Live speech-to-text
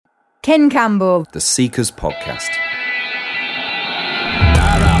Ken Campbell. The Seekers Podcast.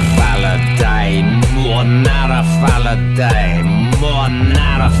 Not a Faladay, more not a Faladay, more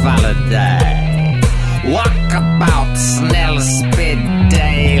not a Faladay. Walk about, snell, spit,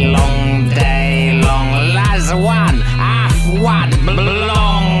 day long, las one, half one,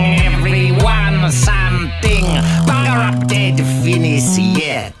 belong, everyone, something, bugger up, dead, finish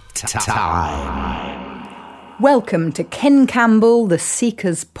yet, time. Welcome to Ken Campbell, The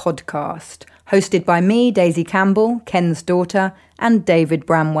Seekers Podcast, hosted by me, Daisy Campbell, Ken's daughter, and David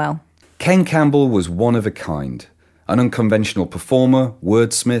Bramwell. Ken Campbell was one of a kind. An unconventional performer,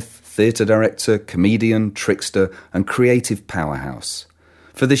 wordsmith, theatre director, comedian, trickster, and creative powerhouse.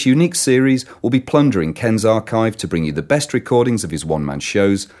 For this unique series, we'll be plundering Ken's archive to bring you the best recordings of his one-man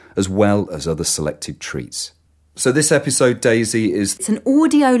shows, as well as other selected treats. So this episode, Daisy, is... It's an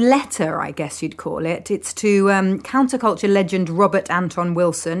audio letter, I guess you'd call it. It's to counterculture legend Robert Anton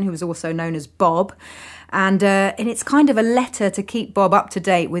Wilson, who was also known as Bob. And it's kind of a letter to keep Bob up to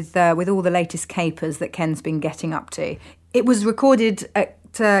date with all the latest capers that Ken's been getting up to. It was recorded at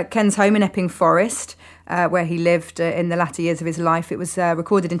Ken's home in Epping Forest, where he lived in the latter years of his life. It was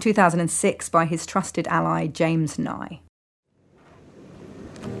recorded in 2006 by his trusted ally, James Nye.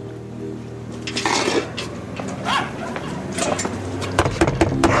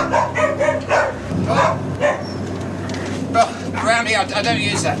 Around here, I don't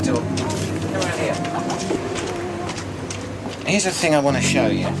use that door. Come around here. Here's the thing I want to show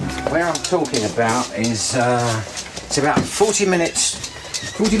you. Where I'm talking about is it's about 40 minutes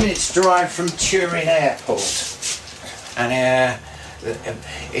drive from Turin Airport, and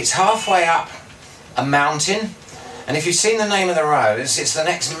it's halfway up a mountain. And if you've seen the name of the rose, it's the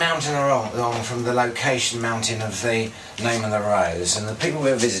next mountain along from the location mountain of the name of the rose. And the people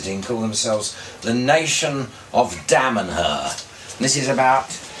we're visiting call themselves the Nation of Damanhur. And this is about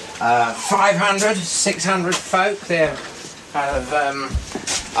 500, 600 folk. They're kind of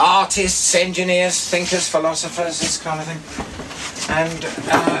artists, engineers, thinkers, philosophers, this kind of thing. And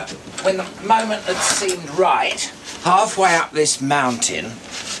when the moment had seemed right, halfway up this mountain,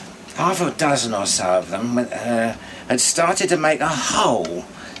 half a dozen or so of them had started to make a hole.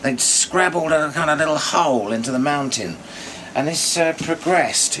 They'd scrabbled a kind of little hole into the mountain. And this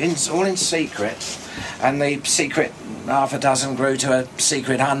progressed, all in secret. And the secret half a dozen grew to a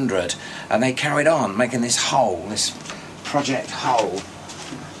secret 100. And they carried on making this hole, this project hole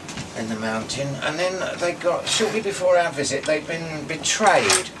in the mountain. And then they got, shortly before our visit, they'd been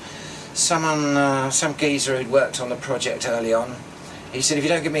betrayed. Some geezer who'd worked on the project early on, he said, if you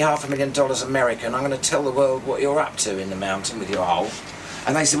don't give me $500,000 American, I'm going to tell the world what you're up to in the mountain with your hole.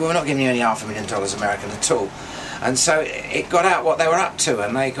 And they said, well, we're not giving you any $500,000 American at all. And so it got out what they were up to,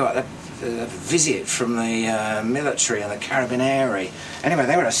 and they got a visit from the military and the Carabinieri. Anyway,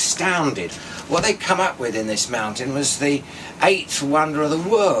 they were astounded. What they'd come up with in this mountain was the 8th wonder of the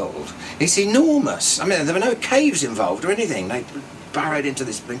world. It's enormous. I mean, there were no caves involved or anything. They burrowed into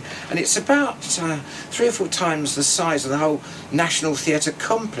this thing, and it's about 3 or 4 times the size of the whole National Theatre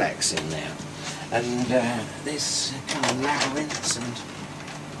complex in there. And this kind of labyrinths, and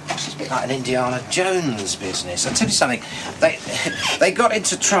it's a bit like an Indiana Jones business. I'll tell you something, they got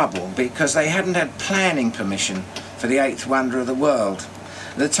into trouble because they hadn't had planning permission for the 8th wonder of the world.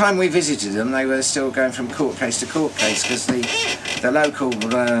 At the time we visited them, they were still going from court case to court case because the local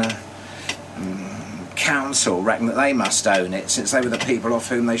council reckoned that they must own it, since they were the people off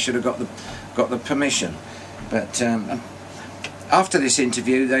whom they should have got the permission. But after this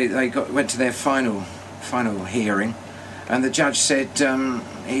interview, they went to their final hearing, and the judge said,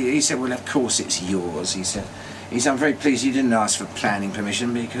 he said, well, of course it's yours. He said, I'm very pleased you didn't ask for planning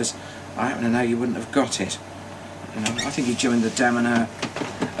permission, because I happen to know you wouldn't have got it. You know, I think you joined the Damanhur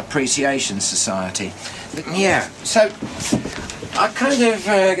Appreciation Society. But, yeah, so I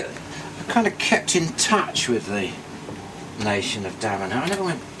kind of kept in touch with the Nation of Damanhur. I never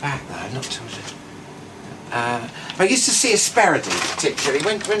went back though, not till I used to see Asperity particularly.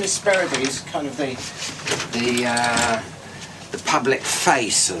 When Asperity is kind of the public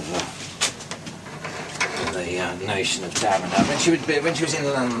face of the Nation of Damanhur. When she was in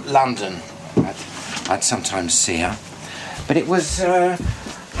London, I'd sometimes see her. But it was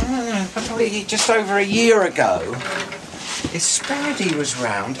probably just over a year ago. Asperity was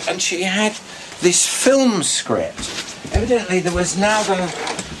round, and she had this film script. Evidently, there was now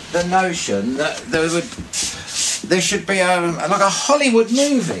the notion that there should be like a Hollywood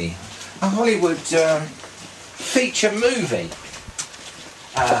movie, a Hollywood feature movie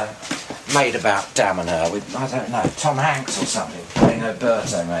made about Damanhur with, I don't know, Tom Hanks or something playing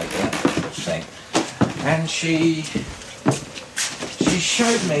Alberto, maybe, that sort of thing. And she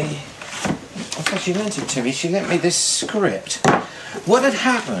showed me So she lent it to me. She lent me this script. What had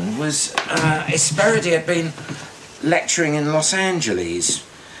happened was Esperity had been lecturing in Los Angeles,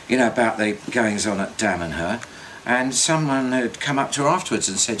 you know, about the goings-on at Damanhur, and someone had come up to her afterwards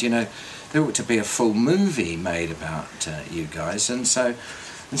and said, you know, there ought to be a full movie made about you guys. And so,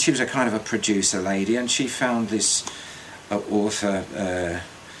 and she was a kind of a producer lady, and she found this author,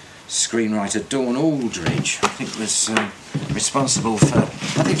 screenwriter, Dawn Aldridge, I think was responsible for,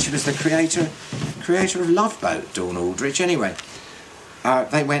 I think she was the creator of Love Boat, Dawn Aldridge. Anyway,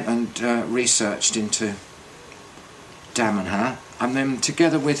 they went and researched into Damanhur, and then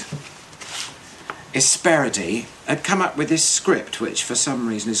together with Esperity had come up with this script, which for some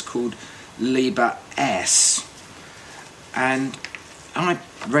reason is called Liber S. And I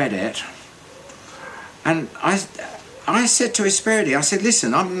read it, and I said to Esperity, I said,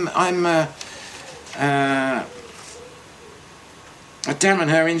 listen, I'm a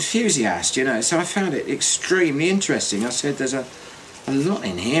Damanhur enthusiast, you know, so I found it extremely interesting. I said, there's a lot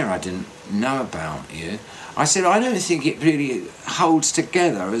in here I didn't know about you. I said, I don't think it really holds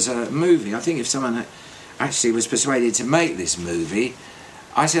together as a movie. I think if someone actually was persuaded to make this movie,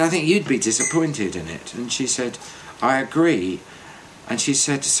 I said, I think you'd be disappointed in it. And she said, I agree. And she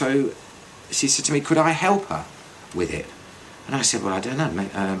said to me, could I help her with it? And I said, well, I don't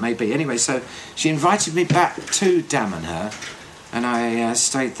know, maybe. Anyway, so she invited me back to Damanhur, and I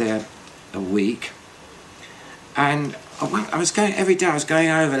stayed there a week. And I was going every day. I was going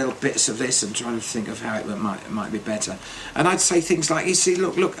over little bits of this and trying to think of how it might be better. And I'd say things like, "You see,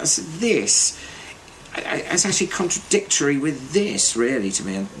 look, I said, this. It's actually contradictory with this, really, to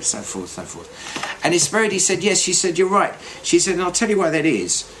me," and so forth, so forth. And Esperity said, "Yes." She said, "You're right." She said, "And I'll tell you why that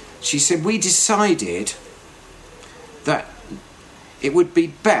is." She said, "We decided that it would be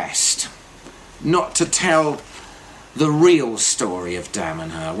best not to tell the real story of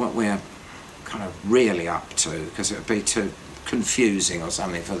Damanhur, what we're kind of really up to, because it would be too confusing or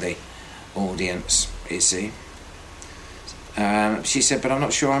something for the audience, you see." She said, "But I'm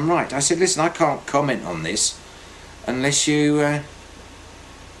not sure I'm right." I said, "Listen, I can't comment on this unless unless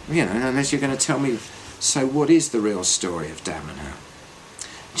you're going to tell me, so what is the real story of Damanhur?"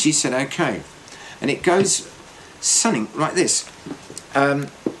 She said, "Okay." And it goes something like this.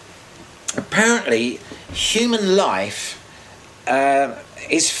 Apparently, human life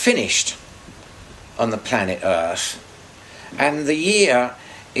is finished on the planet Earth, and the year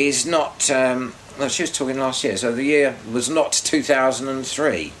is not... well, she was talking last year, so the year was not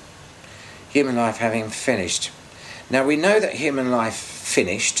 2003. Human life having finished. Now, we know that human life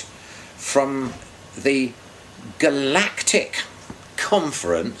finished from the Galactic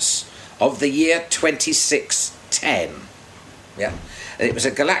Conference of the year 2610. Yeah, it was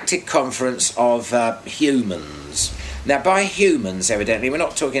a galactic conference of humans. Now, by humans, evidently, we're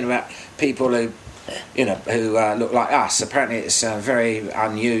not talking about people who look like us. Apparently, it's very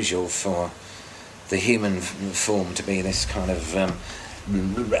unusual for the human form to be this kind of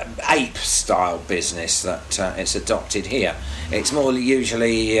ape-style business that it's adopted here. It's more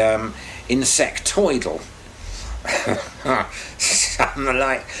usually insectoidal. Some are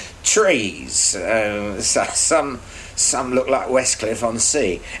like trees. Some look like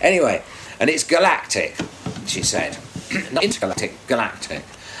Westcliff-on-Sea. Anyway, and it's galactic, she said. Not intergalactic, galactic.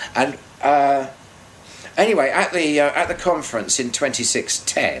 And anyway, at the conference in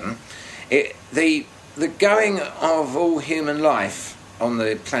 2610, the going of all human life on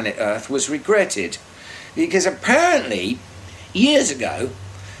the planet Earth was regretted, because apparently years ago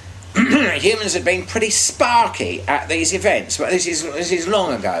humans had been pretty sparky at these events. But this is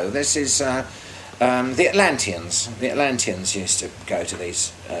long ago. This is the Atlanteans. The Atlanteans used to go to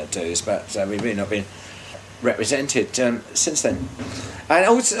these do's, but we've really not been represented since then. And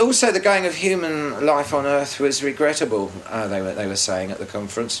also the going of human life on Earth was regrettable, they were saying at the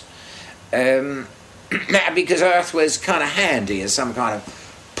conference, because Earth was kind of handy as some kind of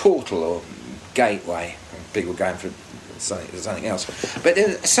portal or gateway. People going for something else. But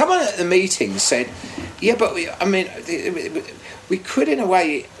then someone at the meeting said, yeah, but we could in a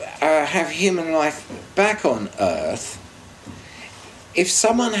way have human life back on Earth if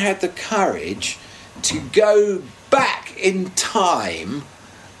someone had the courage to go back in time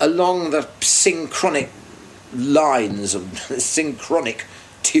along the synchronic lines of synchronic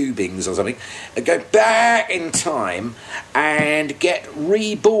tubings or something, go back in time and get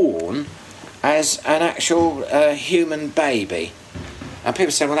reborn as an actual human baby. And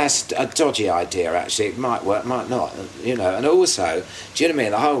people say, well, that's a dodgy idea, actually. It might work, might not, you know. And also, do you know what I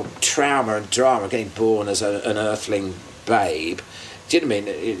mean? The whole trauma and drama of getting born as an earthling babe, do you know what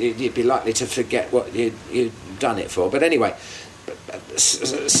I mean? You'd be likely to forget what you'd done it for. But anyway,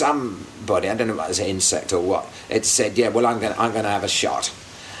 somebody, I don't know if it was an insect or what, it said, yeah, well, I'm going to have a shot.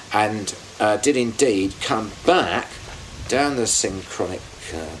 And did indeed come back down the synchronic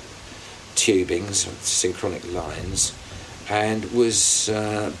tubings, synchronic lines, and was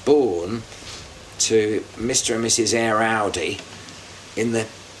born to Mr. and Mrs. Airaudy in the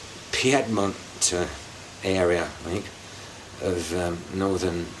Piedmont area, I think, of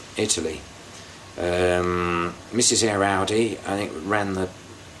northern Italy. Mrs. Airaudy, I think, ran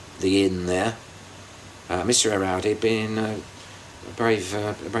the inn there. Mr. Airaudy being a brave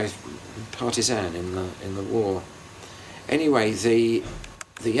partisan in the war. Anyway, the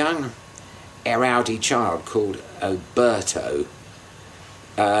young Airaudy child called Oberto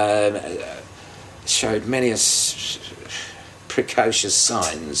showed many precocious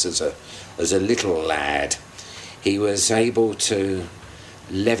signs as a little lad. He was able to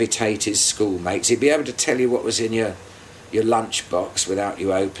levitate his schoolmates. He'd be able to tell you what was in your lunchbox without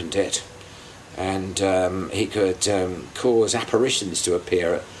you opened it, and he could cause apparitions to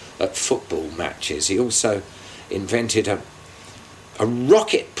appear at football matches. He also invented a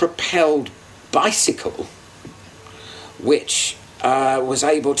rocket-propelled bicycle which was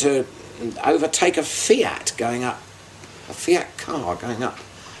able to overtake a Fiat car going up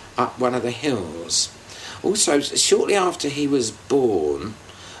one of the hills. Also, shortly after he was born,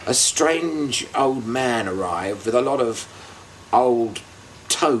 a strange old man arrived with a lot of old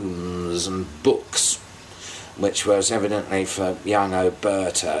tomes and books, which was evidently for young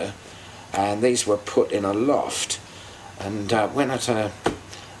Oberto, and these were put in a loft. And when at a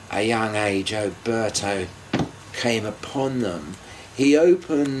young age Oberto came upon them, he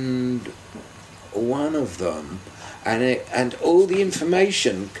opened one of them, and all the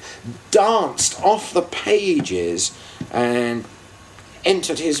information danced off the pages and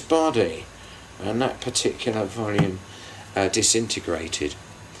entered his body, and that particular volume disintegrated.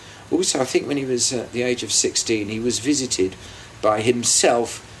 Also, I think when he was at the age of 16, he was visited by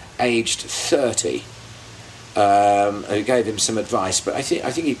himself, aged 30, who gave him some advice. But I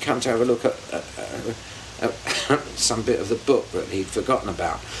think he'd come to have a look at some bit of the book that he'd forgotten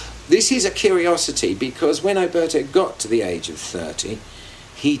about. This is a curiosity, because when Oberto got to the age of 30,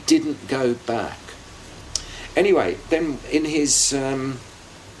 he didn't go back. Anyway, then in his...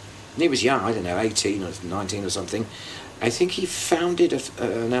 he was young, I don't know, 18 or 19 or something. I think he founded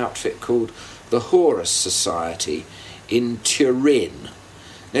an outfit called the Horus Society in Turin.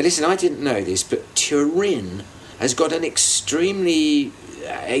 Now listen, I didn't know this, but Turin has got an extremely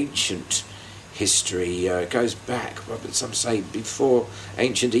ancient history. It goes back, some say, before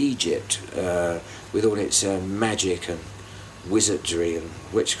ancient Egypt, with all its magic and wizardry and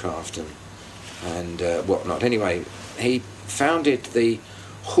witchcraft and whatnot. Anyway, he founded the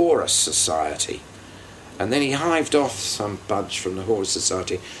Horus Society, and then he hived off some bunch from the Horus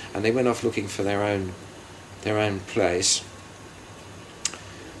Society, and they went off looking for their own place,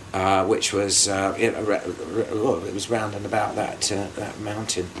 which was it was round and about that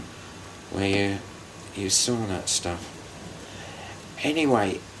mountain where you saw that stuff.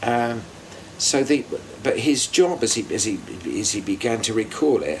 Anyway, but his job, as he began to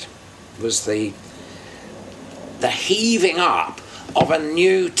recall it, was the heaving up of a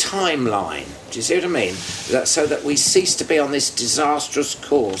new timeline. Do you see what I mean? So that we cease to be on this disastrous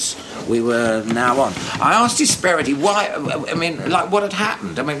course we were now on. I asked Hesperity why. I mean, like, what had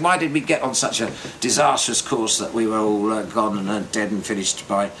happened? I mean, why did we get on such a disastrous course that we were all gone and dead and finished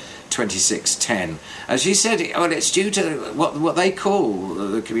by 2610? And she said, well, it's due to what they call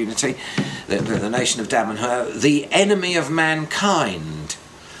the community, the nation of Dam and her, the enemy of mankind.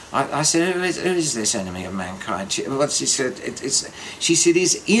 I said, who is this enemy of mankind? She said,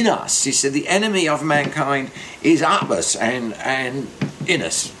 is in us. She said, the enemy of mankind is up us and in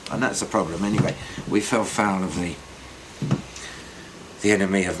us. And that's the problem. Anyway, we fell foul of the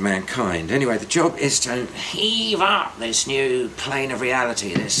enemy of mankind. Anyway, the job is to heave up this new plane of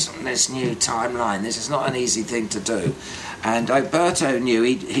reality, this new timeline. This is not an easy thing to do. And Oberto knew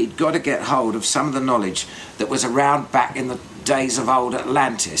he'd got to get hold of some of the knowledge that was around back in the days of old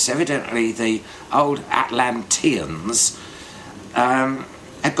Atlantis. Evidently, the old Atlanteans had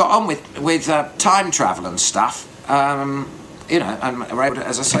got on with time travel and stuff, and were able to,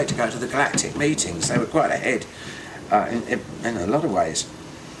 as I say, to go to the galactic meetings. They were quite ahead in a lot of ways.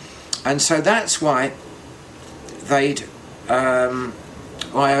 And so that's why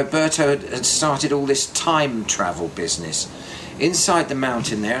Oberto had started all this time travel business inside the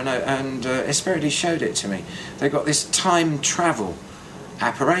mountain there, and Hesperity showed it to me. They got this time travel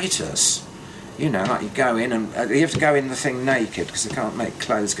apparatus, like you go in and you have to go in the thing naked because they can't make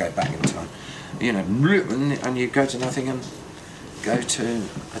clothes go back in time, and you go to nothing, and go to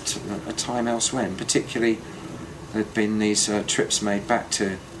a time elsewhere. And particularly, there'd been these trips made back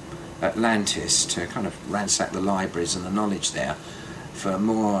to Atlantis to kind of ransack the libraries and the knowledge there for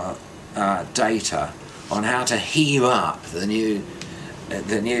more data on how to heave up the new I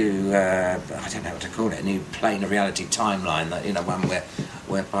don't know what to call it, a new plane of reality timeline, that, you know, one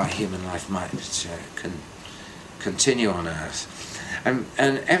whereby human life might continue on Earth. And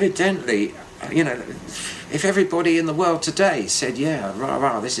evidently, you know, if everybody in the world today said, yeah,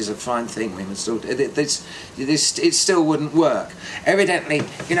 rah, this is a fine thing, we must all, it still wouldn't work. Evidently,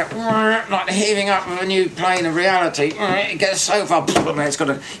 you know, like the heaving up of a new plane of reality, it gets so far, it's got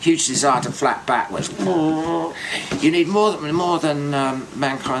a huge desire to flap backwards. You need more than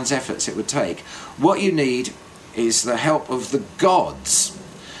mankind's efforts it would take. What you need is the help of the gods.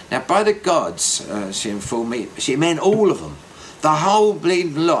 Now, by the gods, she informed me, she meant all of them. The whole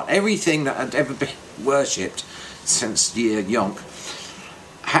bleeding lot, everything that had ever been worshipped since Yonk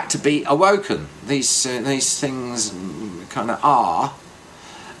had to be awoken. These things kind of are.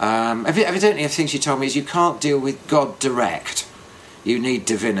 Evidently, the thing she told me is you can't deal with God direct. You need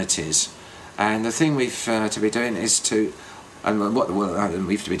divinities. And the thing we've to be doing is to, and what the world,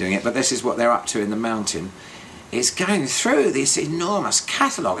 we've to be doing it, but this is what they're up to in the mountain, is going through this enormous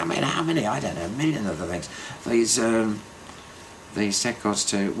catalogue. I mean, how many? I don't know, a million of the things. These dead gods,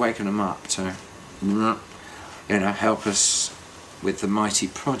 to waken them up, to, you know, help us with the mighty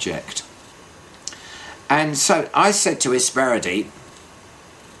project. And so I said to Hesperide,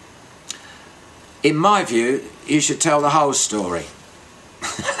 in my view, you should tell the whole story.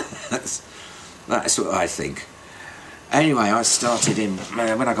 That's what I think. Anyway, I started in,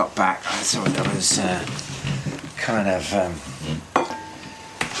 when I got back, I thought I was kind of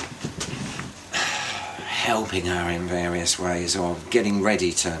helping her in various ways, or getting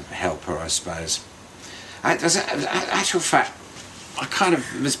ready to help her, I suppose. As actual fact, I kind of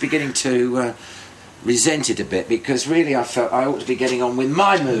was beginning to resent it a bit, because really I felt I ought to be getting on with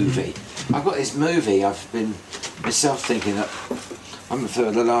my movie. I've got this movie I've been myself thinking that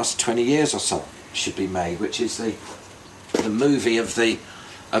for the last 20 years or so should be made, which is the movie of the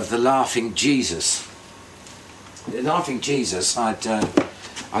Laughing Jesus. The Laughing Jesus, I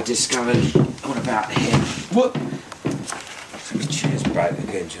discovered all about him. What? My chair's broke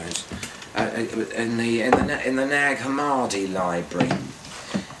again, James. In the Nag Hammadi library.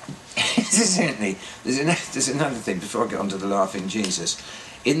 Incidentally, there's another thing before I get on to the Laughing Jesus.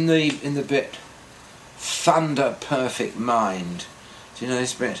 In the bit Thunder Perfect Mind, do you know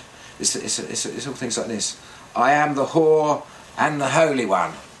this bit? It's all things like this. I am the whore and the holy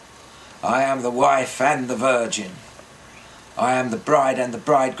one. I am the wife and the virgin. I am the bride and the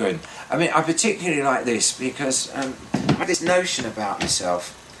bridegroom. I mean, I particularly like this because I have this notion about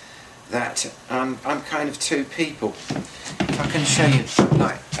myself that I'm kind of two people. If I can show you,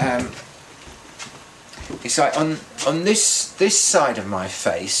 like, it's like on this side of my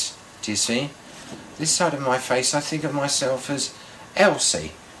face, do you see? This side of my face, I think of myself as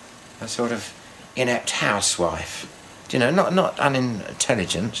Elsie, a sort of inept housewife. Do you know, not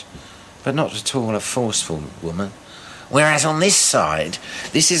unintelligent, but not at all a forceful woman. Whereas on this side,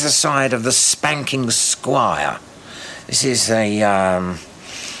 this is the side of the spanking squire. This is like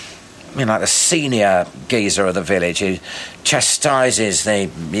the senior geezer of the village who chastises the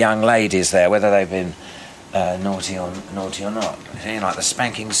young ladies there, whether they've been naughty or not. See, like the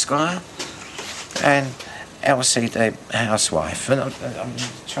spanking squire. And Elsie, the housewife. And I'm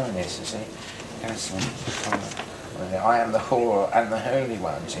trying this, you see. I am the whore and the holy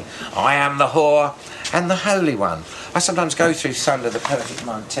one. See? I am the whore and the holy one. I sometimes go through Thunder the Perfect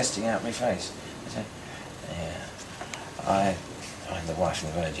Mind, testing out my face. Yeah. I'm the wife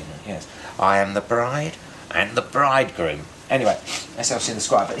and the virgin. Yes. I am the bride and the bridegroom. Anyway, that's Elsie the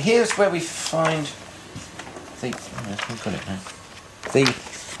Squire. But here's where we find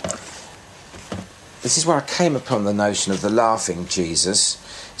this is where I came upon the notion of the Laughing Jesus.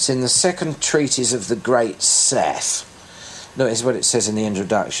 It's in the second treatise of the great Seth. Notice what it says in the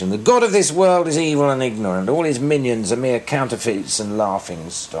introduction. The God of this world is evil and ignorant. All his minions are mere counterfeits and laughing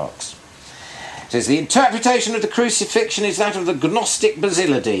stocks. It says, the interpretation of the crucifixion is that of the Gnostic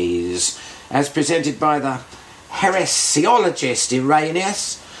Basilides, as presented by the heresiologist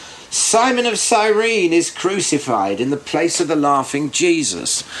Irenaeus. Simon of Cyrene is crucified in the place of the Laughing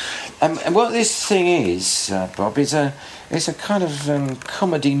Jesus. And what this thing is, Bob, is a kind of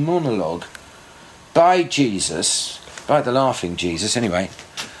comedy monologue by Jesus, by the Laughing Jesus anyway,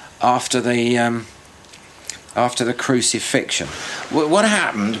 after the crucifixion. What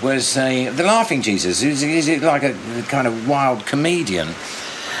happened was the Laughing Jesus is like a kind of wild comedian.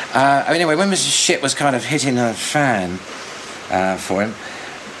 Anyway, when Mr. Shit was kind of hitting a fan, for him.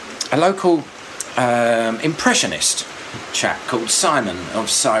 A local impressionist chap called Simon of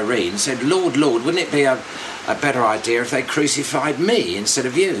Cyrene said, Lord, wouldn't it be a better idea if they crucified me instead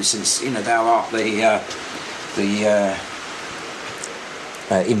of you, since, thou art the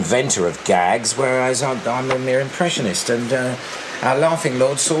inventor of gags, whereas I'm a mere impressionist. And our laughing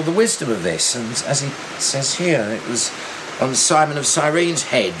Lord saw the wisdom of this, and as he says here, it was on Simon of Cyrene's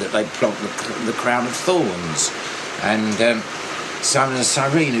head that they plonked the crown of thorns, and Simon of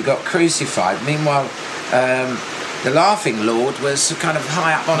Cyrene, who got crucified. Meanwhile, the laughing Lord was kind of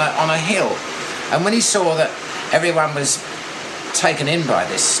high up on a hill, and when he saw that everyone was taken in by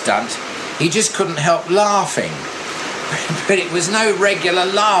this stunt, he just couldn't help laughing. But it was no regular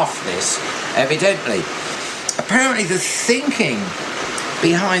laugh, this, evidently. Apparently the thinking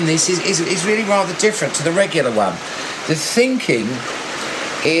behind this is really rather different to the regular one. The thinking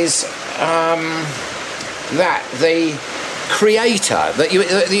is that the creator, that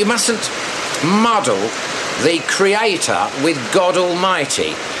you mustn't muddle the creator with God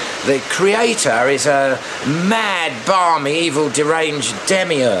Almighty. The creator is a mad, balmy, evil, deranged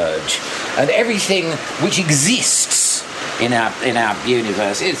demiurge, and everything which exists in our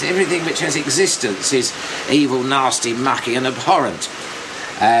universe, everything which has existence, is evil, nasty, mucky, and abhorrent.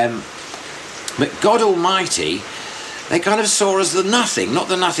 But God Almighty, they kind of saw as the nothing, not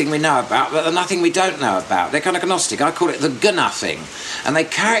the nothing we know about, but the nothing we don't know about. They're kind of agnostic. I call it the g-nothing. And they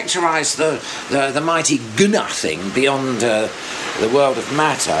characterise the mighty g-nothing beyond the world of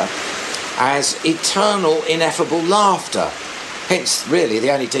matter as eternal, ineffable laughter. Hence, really,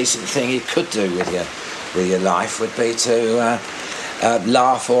 the only decent thing you could do with your life would be to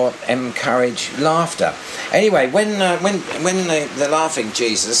laugh or encourage laughter. Anyway, when the laughing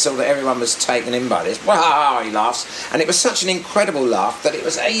Jesus saw that everyone was taken in by this, wow, he laughs, and it was such an incredible laugh that it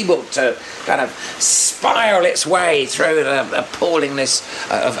was able to kind of spiral its way through the appallingness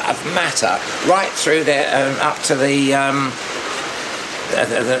of matter, right through there up to the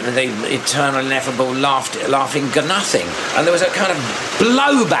eternal, ineffable laughing nothing, and there was a kind of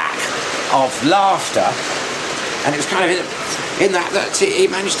blowback of laughter, and it was kind of in that he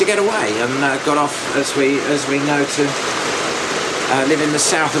managed to get away and got off, as we know, to live in the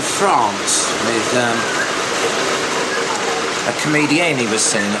south of France with a comedian he was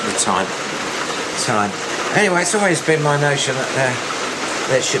seeing at the time. Anyway, it's always been my notion that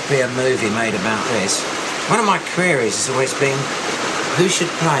there should be a movie made about this. One of my queries has always been, who should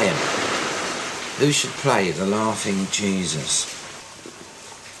play him? Who should play the laughing Jesus?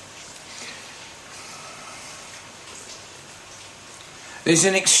 There's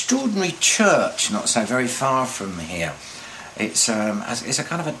an extraordinary church not so very far from here. It's a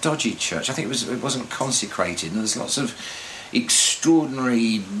kind of a dodgy church. I think it wasn't consecrated, and there's lots of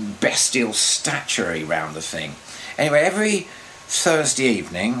extraordinary bestial statuary around the thing. Anyway, every Thursday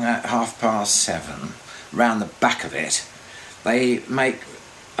evening at 7:30, round the back of it, they make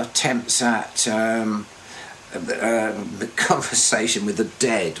attempts at the conversation with the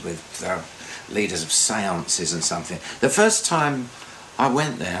dead, with leaders of seances and something. The first time I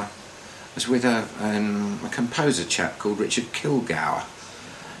went there was with a composer chap called Richard Kilgour,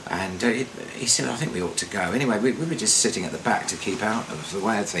 and he said, I think we ought to go. Anyway, we were just sitting at the back to keep out of the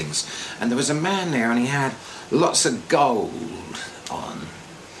way of things, and there was a man there, and he had lots of gold on,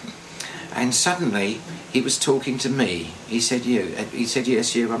 and suddenly he was talking to me. He said, you? He said,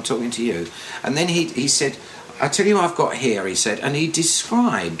 yes, you, I'm talking to you. And then he said, I'll tell you what I've got here, he said, and he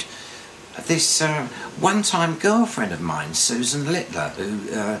described this one-time girlfriend of mine, Susan Littler,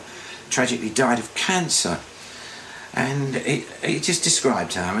 who tragically died of cancer. And he just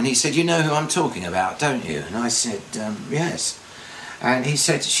described her, and he said, you know who I'm talking about, don't you? And I said, yes. And he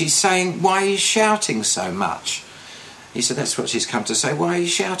said, she's saying, why are you shouting so much? He said, that's what she's come to say. Why are you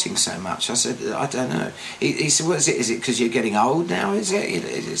shouting so much? I said, I don't know. He said, what is it? Is it because you're getting old now? Is it?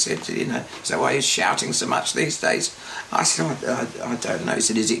 He said, you know, so why are you shouting so much these days? I said, I don't know. He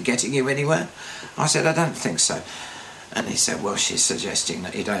said, is it getting you anywhere? I said, I don't think so. And he said, well, she's suggesting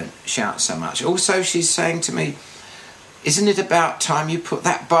that you don't shout so much. Also, she's saying to me, isn't it about time you put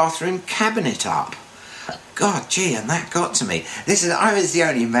that bathroom cabinet up? God, gee, and that got to me. I was the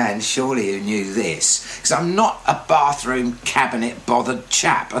only man, surely, who knew this, because I'm not a bathroom cabinet bothered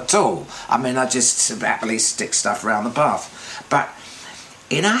chap at all. I mean, I just happily stick stuff around the bath. But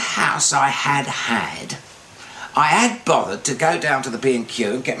in a house I had bothered to go down to the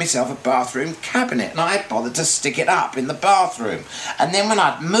B&Q and get myself a bathroom cabinet, and I had bothered to stick it up in the bathroom. And then when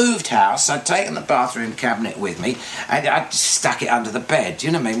I'd moved house, I'd taken the bathroom cabinet with me, and I'd stuck it under the bed, do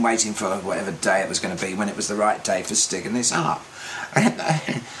you know what I mean, waiting for whatever day it was going to be when it was the right day for sticking this up.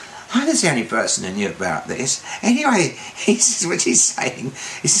 I was the only person who knew about this. Anyway, he says, what he's saying,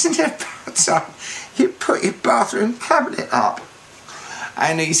 he says, isn't it about time you put your bathroom cabinet up?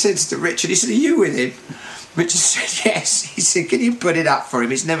 And he said to Richard, he said, are you with him? Richard said, yes. He said, can you put it up for him?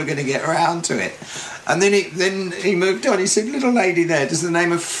 He's never going to get around to it. And then he moved on. He said, little lady there, does the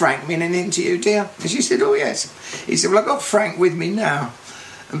name of Frank mean anything to you, dear? And she said, oh, yes. He said, well, I've got Frank with me now.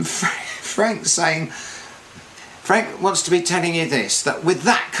 And Frank's saying, Frank wants to be telling you this, that with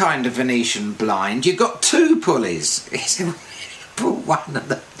that kind of Venetian blind, you've got two pulleys. He said, well, pull one of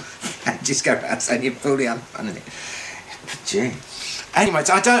them. And just go around saying you pull the other one. Gee. Anyway,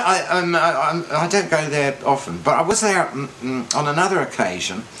 I don't go there often, but I was there on another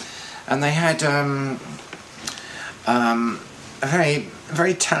occasion, and they had a very,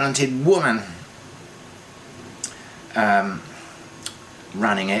 very talented woman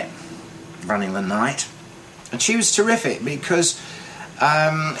running the night, and she was terrific because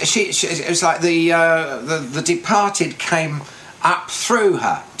it was like the departed came up through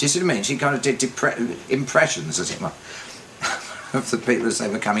her. Do you see what I mean? She kind of did impressions, as it were, of the people as they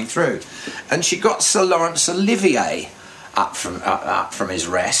were coming through, and she got Sir Laurence Olivier up from his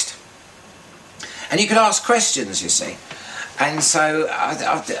rest, and you could ask questions, you see. And so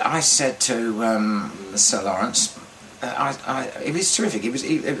I said to Sir Laurence, it was terrific.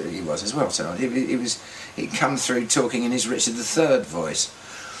 He was as well. So he'd come through talking in his Richard III voice,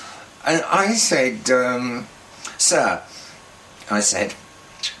 and I said, sir, I said,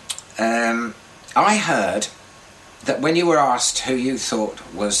 I heard that when you were asked who you thought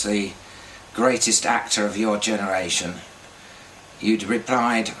was the greatest actor of your generation, you'd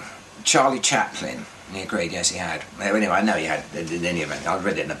replied Charlie Chaplin. And he agreed, yes, he had. Anyway, I know he had, in any event. I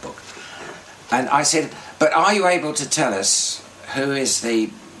read it in a book. And I said, but are you able to tell us who is the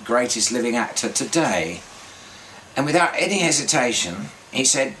greatest living actor today? And without any hesitation, he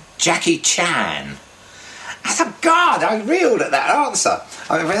said, Jackie Chan. I thought, God, I reeled at that answer.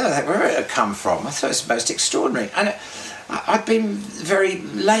 I mean, where it had come from, I thought it was most extraordinary. And I'd been very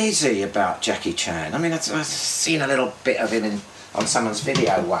lazy about Jackie Chan. I mean, I've seen a little bit of him on someone's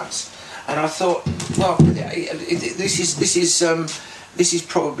video once, and I thought, well,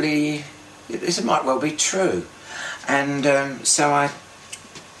 this might well be true. And so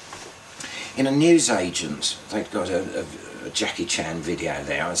in a newsagent, they'd got a Jackie Chan video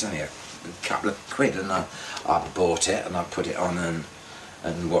there. It was only a couple of quid, and I bought it and I put it on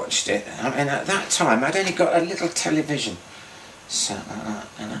and watched it. I mean, at that time I'd only got a little television set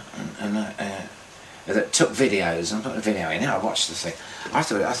that took videos and put a video in. I watched the thing. I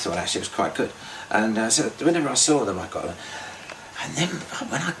thought actually it was quite good, and so whenever I saw them, I got them. And then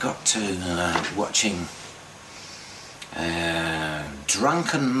when I got to watching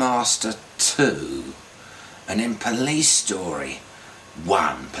Drunken Master 2, and then Police Story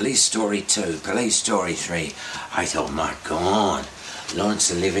 1, Police Story 2, Police Story 3, I thought, my God,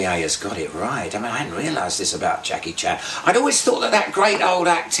 Laurence Olivier has got it right. I mean, I hadn't realised this about Jackie Chan. I'd always thought that great old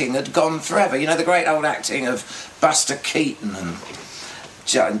acting had gone forever. You know, the great old acting of Buster Keaton and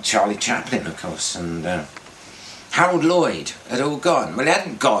Charlie Chaplin, of course, and Harold Lloyd had all gone. Well, it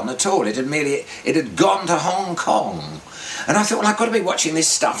hadn't gone at all. It had gone to Hong Kong. And I thought, well, I've got to be watching this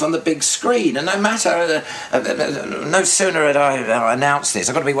stuff on the big screen. And no sooner had I announced this,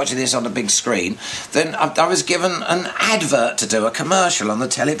 I've got to be watching this on the big screen, than I was given an advert to do, a commercial on the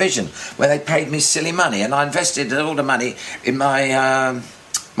television, where they paid me silly money. And I invested all the money in my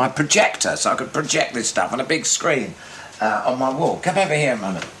projector, so I could project this stuff on a big screen on my wall. Come over here a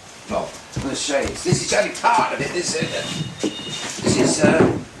moment, Bob. The shades. This is only part of it. This is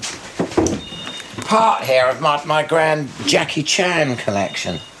part here of my grand Jackie Chan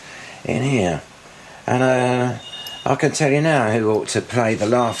collection in here, and I can tell you now who ought to play the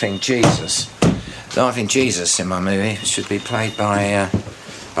Laughing Jesus. Laughing Jesus in my movie should be played by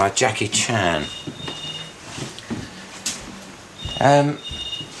Jackie Chan. I'm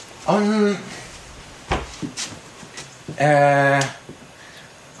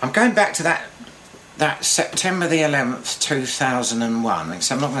going back to that September the 11th, 2001.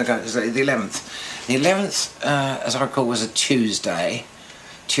 So I'm not going to go to the 11th. The 11th, as I recall, was a Tuesday.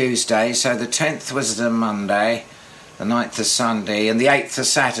 So the 10th was a Monday, the 9th a Sunday, and the 8th a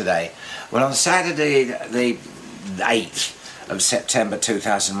Saturday. Well, on Saturday, the 8th of September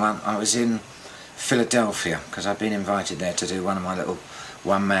 2001, I was in Philadelphia, because I'd been invited there to do one of my little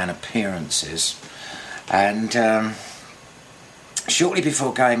one-man appearances. And shortly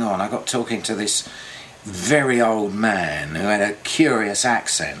before going on, I got talking to this very old man who had a curious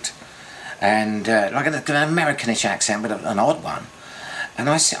accent, and like an Americanish accent, but an odd one. And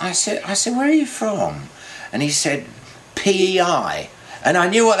I said, where are you from? And he said, PEI. And I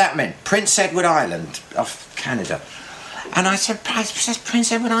knew what that meant. Prince Edward Island off Canada. And I said,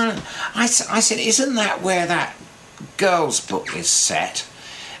 Prince Edward Island. I said, isn't that where that girl's book is set?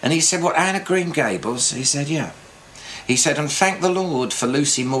 And he said, what, Anne of Green Gables? He said, yeah. He said, and thank the Lord for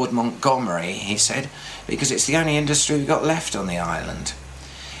Lucy Maud Montgomery, he said, because it's the only industry we've got left on the island.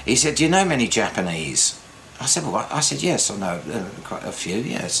 He said, do you know many Japanese? I said, well, I said, yes, I know quite a few,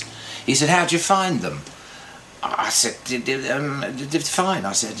 yes. He said, how do you find them? I said, fine.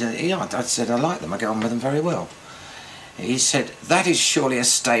 I said, yeah, I said, I like them. I get on with them very well. He said, that is surely a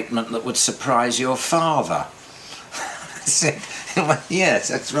statement that would surprise your father. I said, well, yes,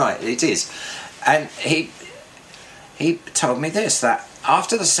 that's right, it is. And he told me this, that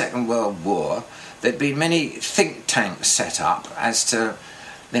after the Second World War, there'd been many think tanks set up as to,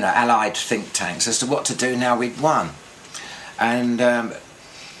 allied think tanks, as to what to do now we'd won. And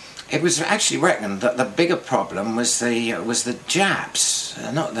it was actually reckoned that the bigger problem was the Japs,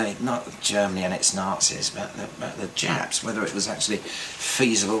 not Germany and its Nazis, but the Japs, whether it was actually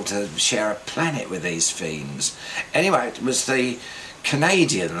feasible to share a planet with these fiends. Anyway, it was the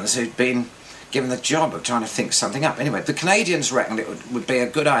Canadians who'd been given the job of trying to think something up. Anyway, the Canadians reckoned it would be a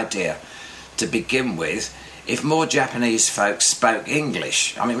good idea to begin with if more Japanese folks spoke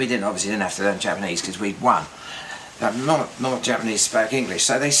English. I mean, we obviously didn't have to learn Japanese because we'd won. More Japanese spoke English.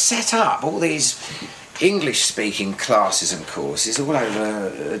 So they set up all these English-speaking classes and courses all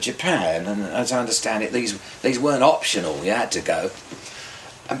over Japan. And as I understand it, these weren't optional. You had to go.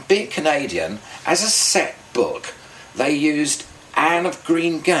 And being Canadian, as a set book, they used Anne of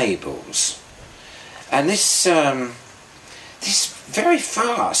Green Gables. And this very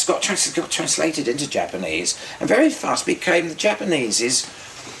fast got translated into Japanese, and very fast became the Japanese's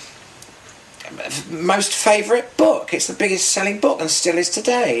most favourite book. It's the biggest selling book and still is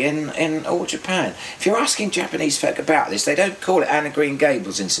today in all Japan. If you're asking Japanese folk about this, they don't call it Anne of Green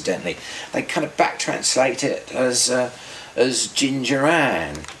Gables, incidentally. They kind of back translate it as Ginger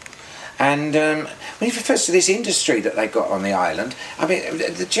Anne. And when he refers to this industry that they got on the island, I mean,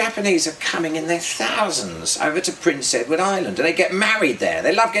 the Japanese are coming in their thousands over to Prince Edward Island, and they get married there.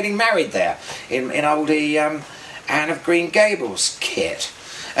 They love getting married there in oldie Anne of Green Gables kit.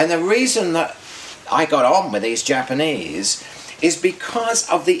 And the reason that I got on with these Japanese is because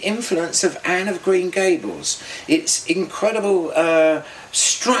of the influence of Anne of Green Gables. Its incredible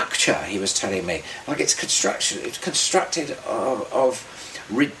structure, he was telling me, like it's constructed of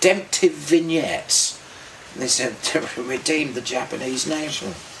redemptive vignettes. They said to redeem the Japanese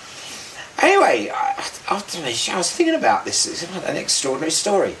nation. Anyway, after the show, I was thinking about this. It's an extraordinary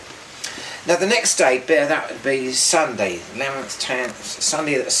story. Now, the next day, that would be Sunday, 11th, 10th,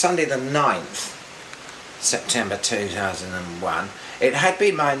 Sunday the 9th, September 2001. It had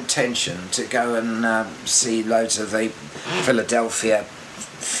been my intention to go and see loads of the Philadelphia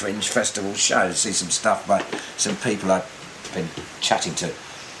Fringe Festival shows, see some stuff by some people I've been chatting to.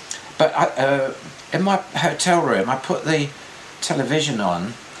 But in my hotel room, I put the television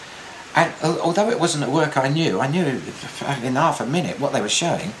on, and although it wasn't at work, I knew in half a minute what they were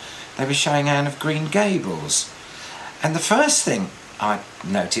showing. They were showing Anne of Green Gables. And the first thing I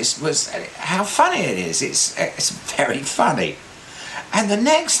noticed was how funny it is. It's very funny. And the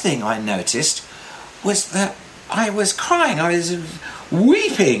next thing I noticed was that I was crying. I was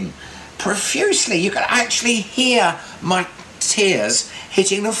weeping profusely. You could actually hear my tears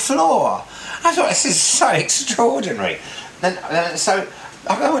hitting the floor. I thought, this is so extraordinary. And so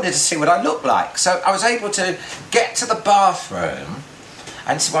I wanted to see what I looked like. So I was able to get to the bathroom,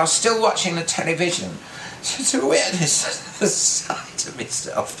 and so I was still watching the television, to witness the sight of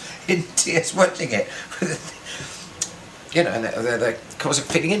myself in tears watching it. The cause of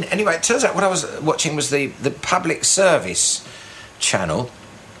fitting in. Anyway, it turns out what I was watching was the public service channel,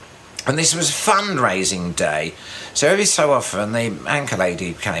 and this was fundraising day. So every so often the anchor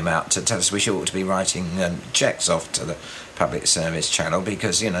lady came out to tell us we ought to be writing cheques off to the public service channel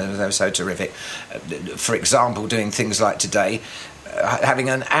because, they were so terrific. For example, doing things like today, having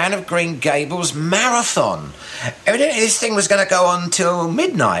an Anne of Green Gables marathon. Evidently this thing was going to go on till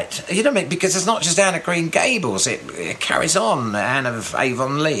midnight, because it's not just Anne of Green Gables, it carries on. Anne of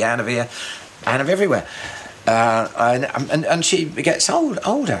Avonlea, Anne of everywhere. And she gets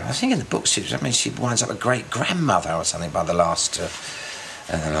older. I think in the book she winds up a great-grandmother or something by the last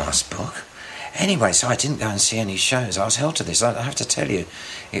book. Anyway, so I didn't go and see any shows. I was held to this. I have to tell you,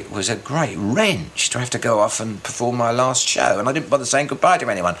 it was a great wrench to have to go off and perform my last show. And I didn't bother saying goodbye to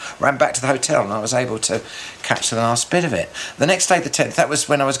anyone. Ran back to the hotel and I was able to catch the last bit of it. The next day, the 10th, that was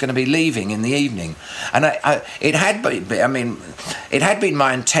when I was going to be leaving in the evening, and it had been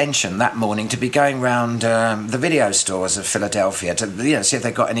my intention that morning to be going round the video stores of Philadelphia to see if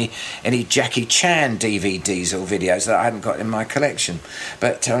they got any Jackie Chan DVDs or videos that I hadn't got in my collection.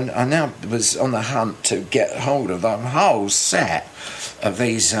 But I now was on the hunt to get hold of the whole set of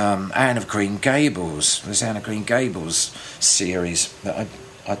these Anne of Green Gables, this Anne of Green Gables series that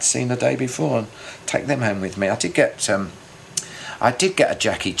I'd seen the day before, and take them home with me. I did get a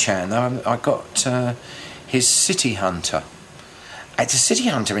Jackie Chan though. I got his City Hunter. It's a City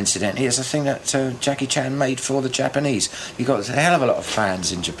Hunter, incidentally. It's a thing that Jackie Chan made for the Japanese. He got a hell of a lot of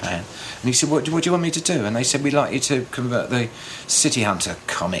fans in Japan. And he said, what do you want me to do? And they said, we'd like you to convert the City Hunter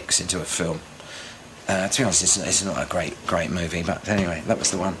comics into a film. To be honest, it's not a great movie, but anyway, that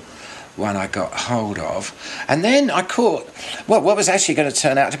was the one I got hold of. And then I caught what was actually going to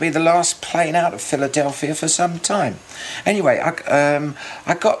turn out to be the last plane out of Philadelphia for some time. Anyway,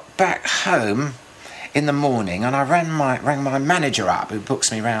 I got back home in the morning, and I rang my manager up, who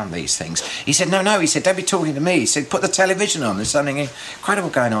books me around these things. He said, no, he said, don't be talking to me. He said, put the television on. There's something incredible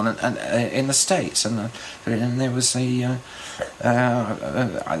going on in the States. And there was the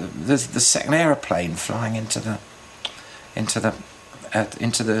second aeroplane flying into the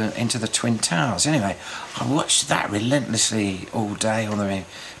Twin Towers. Anyway, I watched that relentlessly all day on the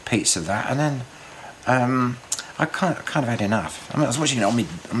repeats of that, and then I kind of had enough. I mean, I was watching it on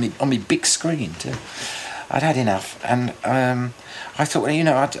my big screen too. I'd had enough, and I thought,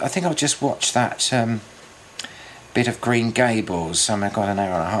 I think I'll just watch that bit of Green Gables. I got an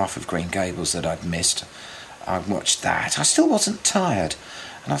hour and a half of Green Gables that I'd missed. I watched that. I still wasn't tired,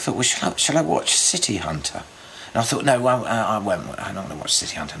 and I thought, well, shall I watch City Hunter? And I thought, no, well, I won't. I'm not going to watch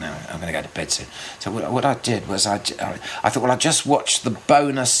City Hunter now. I'm going to go to bed soon. So what I did was I thought, well, I'll just watch the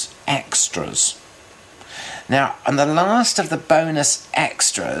bonus extras. Now, and the last of the bonus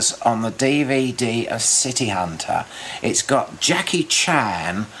extras on the DVD of City Hunter, it's got Jackie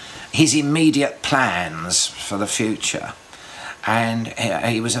Chan, his immediate plans for the future. And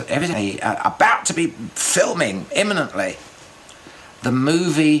he was evidently about to be filming imminently the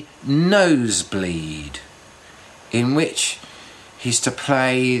movie Nosebleed, in which he's to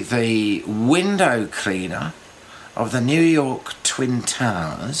play the window cleaner of the New York Twin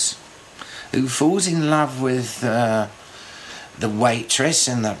Towers, who falls in love with the waitress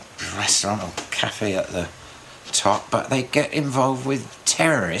in the restaurant or cafe at the top, but they get involved with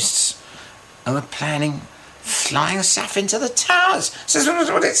terrorists who are planning flying stuff into the towers. So that's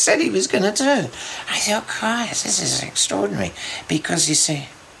what it said he was going to do. I thought, Christ, this is extraordinary, because you see,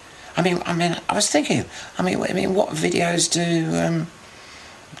 I was thinking, what videos do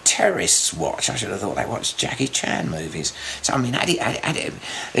terrorists watch? I should have thought they watched Jackie Chan movies. So,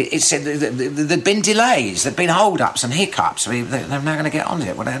 it said there'd been delays, there'd been hold-ups and hiccups. They're now going to get on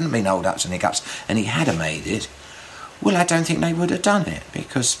it. Well, there hadn't been hold-ups and hiccups, and he had made it. Well, I don't think they would have done it,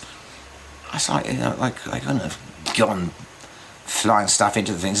 because I was like, they couldn't have gone flying stuff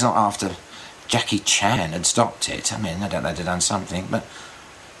into the things, not after Jackie Chan had stopped it. I don't know, they'd have done something, but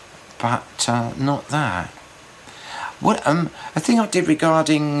not that. What a thing I did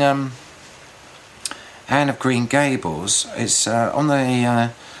regarding Anne of Green Gables is on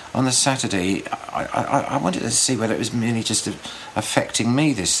the Saturday I wanted to see whether it was merely just affecting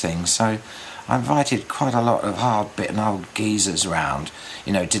me, this thing. So I invited quite a lot of hard-bitten old geezers round,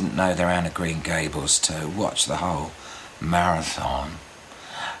 didn't know their Anne of Green Gables, to watch the whole marathon.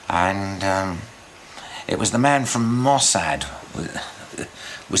 And it was the man from Mossad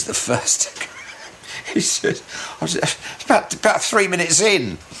was the first. He said, I was about 3 minutes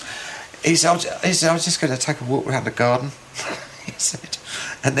in. He said, I was just going to take a walk around the garden. He said,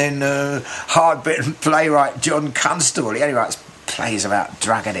 and then hard-bitten playwright John Constable. He only writes plays about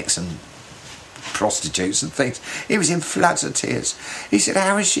drug addicts and prostitutes and things. He was in floods of tears. He said,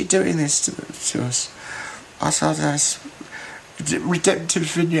 how is she doing this to us? I said, that's redemptive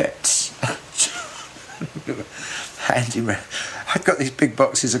vignettes. Handing round. I'd got these big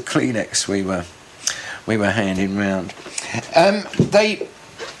boxes of Kleenex we were handing round.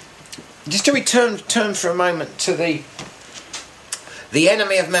 Just to return for a moment to the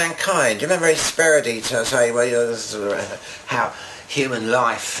enemy of mankind. Do you remember Hesperides to say, this is how human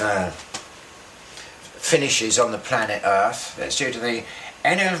life finishes on the planet Earth? It's due to the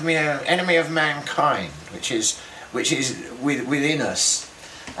enemy of mankind, which is within us.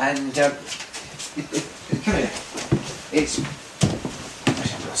 And come here. It's a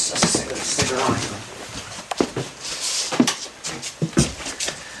cigarette.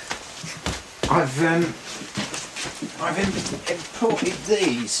 I've imported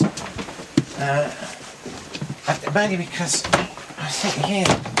these Mainly because I think here,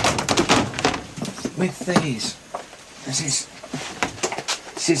 with these, this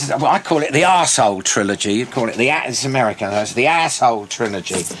is, well, I call it the arsehole trilogy. You call it it's American. It's the asshole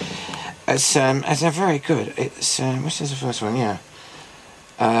trilogy. It's a very good. It's which is the first one? Yeah.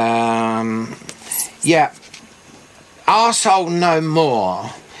 Yeah. Arsehole No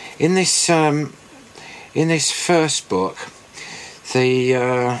More. In this first book, the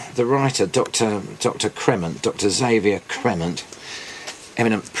writer, Dr. Cremant, Dr. Xavier Cremant,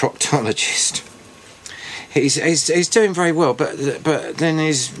 eminent proctologist, he's doing very well, but then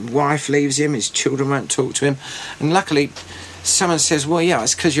his wife leaves him, his children won't talk to him, and luckily someone says, well, yeah,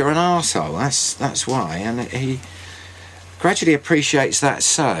 it's because you're an arsehole, that's why, and he gradually appreciates that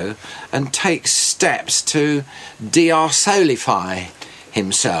and takes steps to de-arsolify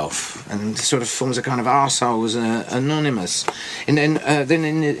himself, and sort of forms a kind of Arseholes Anonymous. And then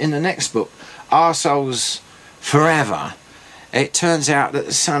in the next book, Arseholes Forever, it turns out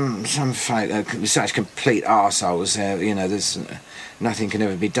that some folk, such complete arseholes, there's nothing can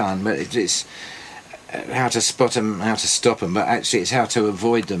ever be done, but it's how to spot them, how to stop them, but actually it's how to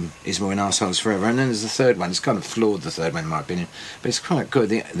avoid them is more in Arseholes Forever. And then there's the third one. It's kind of flawed, the third one, in my opinion, but it's quite good,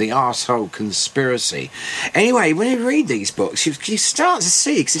 the Arsehole Conspiracy. Anyway, when you read these books, you start to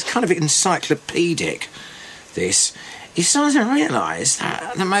see, because it's kind of encyclopedic, this, you start to realise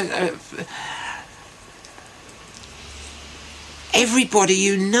that everybody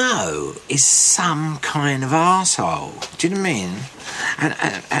you know is some kind of arsehole. Do you know what I mean? And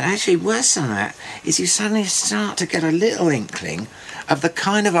actually, worse than that is you suddenly start to get a little inkling of the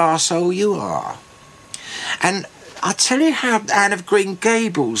kind of arsehole you are. And I'll tell you how Anne of Green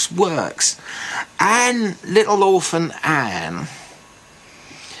Gables works. Anne, little orphan Anne,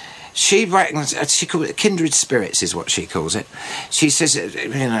 she reckons, she calls it kindred spirits is what she calls it. She says,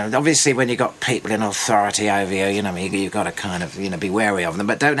 obviously when you've got people in authority over you, you've got to kind of, be wary of them,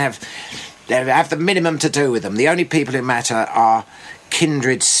 but don't have the minimum to do with them. The only people who matter are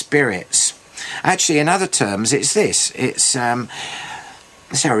kindred spirits. Actually, in other terms, it's this. It's how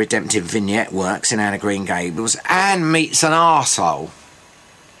a redemptive vignette works in Anne of Green Gables. Anne meets an arsehole.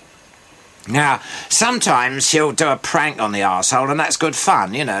 Now, sometimes she'll do a prank on the arsehole, and that's good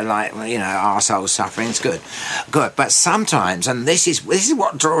fun, arsehole suffering's good. But sometimes, and this is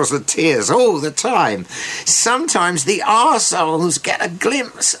what draws the tears all the time, sometimes the arseholes get a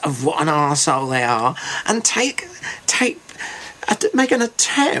glimpse of what an arsehole they are and make an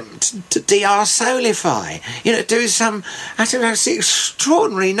attempt to de-arsolify, do some absolutely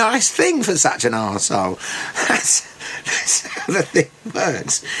extraordinary nice thing for such an arsehole. That's how the thing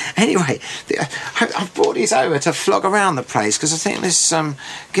works. Anyway, I've brought these over to flog around the place because I think this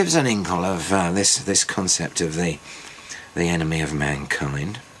gives an inkle of this concept of the enemy of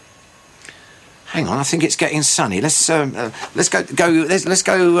mankind. Hang on, I think it's getting sunny. Let's go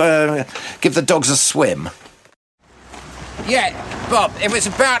give the dogs a swim. Yeah, Bob, it was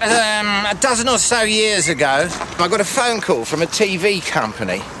about a dozen or so years ago. I got a phone call from a TV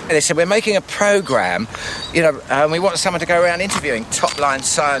company. They said, we're making a programme, and we want someone to go around interviewing top-line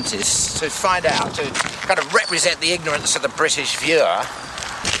scientists to find out, to kind of represent the ignorance of the British viewer.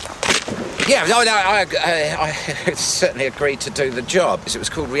 Yeah, I certainly agreed to do the job. It was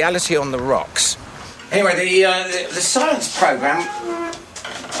called Reality on the Rocks. Anyway, the science programme,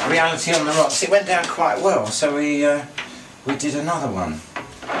 Reality on the Rocks, it went down quite well, so we did another one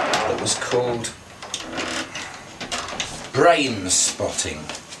that was called Brain Spotting.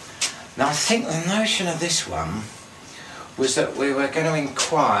 Now, I think the notion of this one was that we were going to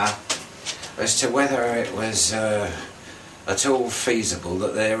inquire as to whether it was at all feasible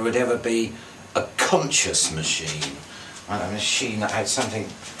that there would ever be a conscious machine, a machine that had something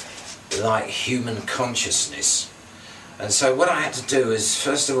like human consciousness. And so what I had to do is,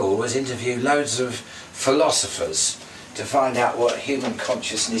 first of all, was interview loads of philosophers to find out what human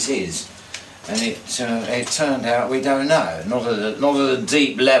consciousness is, and it turned out we don't know, not at a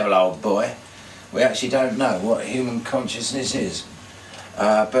deep level, old boy. We actually don't know what human consciousness is,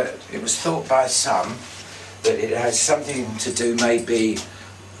 but it was thought by some that it has something to do maybe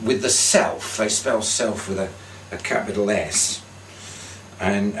with the self. They spell self with a capital S,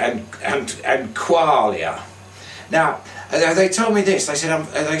 and qualia. Now, they told me this. They said, I'm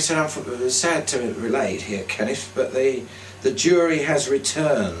sad to relate here, Kenneth, but the jury has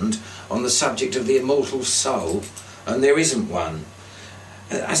returned on the subject of the immortal soul, and there isn't one.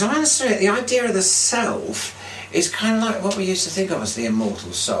 As I understand it, the idea of the self is kind of like what we used to think of as the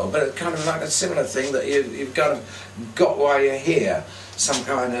immortal soul, but kind of like a similar thing that you've kind of got while you're here, some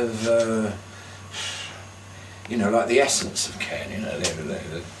kind of, like the essence of Ken,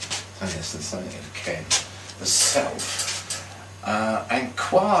 the essence of Ken. the self, and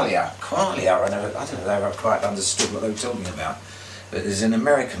qualia. Qualia, I don't know if I quite understood what they were talking about, but there's an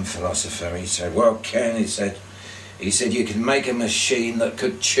American philosopher, he said, well, Ken, he said, you can make a machine that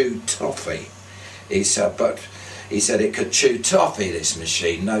could chew toffee. He said, but he said it could chew toffee, this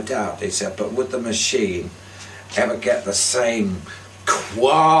machine, no doubt. He said, but would the machine ever get the same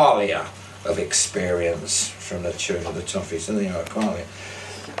qualia of experience from the chewing of the toffee? So there you are, qualia.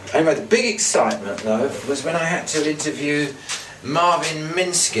 Anyway, the big excitement, though, was when I had to interview Marvin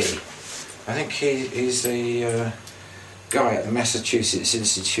Minsky. I think he's the guy at the Massachusetts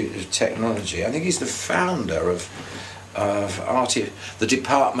Institute of Technology. I think he's the founder of the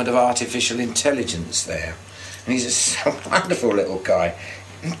Department of Artificial Intelligence there. And he's a wonderful little guy.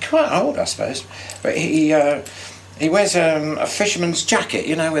 Quite old, I suppose. But he wears a fisherman's jacket,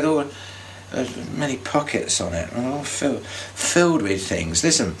 with all many pockets on it, and all filled with things.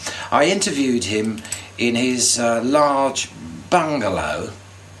 Listen, I interviewed him in his large bungalow,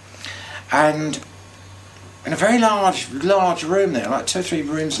 and in a very large room there, like 2 or 3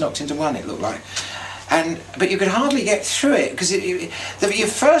 rooms knocked into one, it looked like. But you could hardly get through it, because your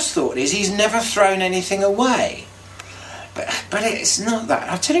first thought is he's never thrown anything away. But it's not that.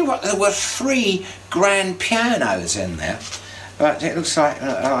 I'll tell you what, there were 3 grand pianos in there, but it looks like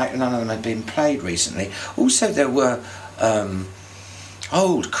none of them had been played recently. Also, there were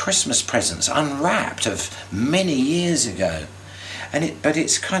old Christmas presents unwrapped of many years ago. But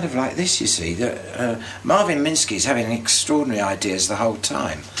it's kind of like this, you see, that Marvin Minsky's having extraordinary ideas the whole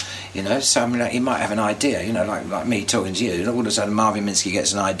time. So I mean, he might have an idea, like me talking to you. All of a sudden Marvin Minsky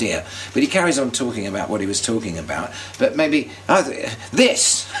gets an idea, but he carries on talking about what he was talking about. But maybe,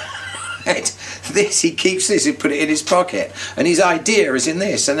 this, he keeps this, he put it in his pocket, and his idea is in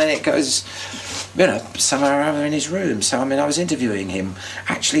this, and then it goes, somewhere or other in his room. So I mean, I was interviewing him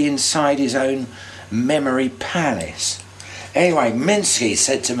actually inside his own memory palace. Anyway, Minsky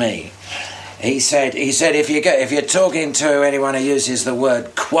said to me, He said, if you're talking to anyone who uses the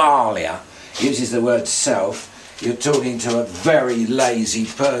word qualia, uses the word self, you're talking to a very lazy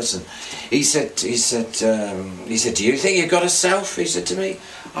person. He said, do you think you've got a self? He said to me.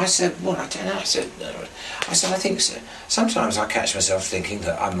 I said, well, I don't know. I said, I think so. Sometimes I catch myself thinking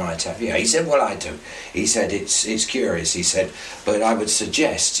that I might have. Yeah. He said, well, I do. He said, it's curious. He said, but I would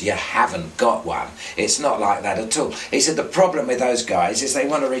suggest you haven't got one. It's not like that at all. He said, the problem with those guys is they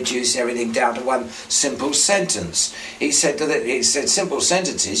want to reduce everything down to one simple sentence. He said, simple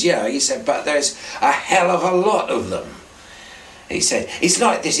sentences, yeah. He said, but there's a hell of a lot of them. He said, it's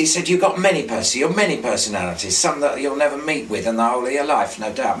like this. He said, you've got many personalities, some that you'll never meet with in the whole of your life,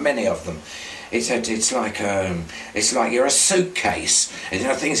 no doubt, many of them. He said, it's like you're a suitcase.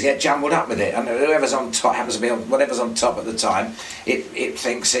 Things get jumbled up with it, and whoever's on top happens to be on whatever's on top at the time. It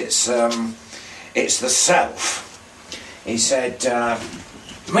thinks it's the self. He said,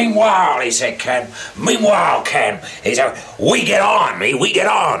 meanwhile, he said, Ken, he said, we get on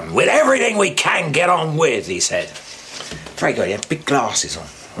with everything we can get on with, he said. Very good, he had big glasses on.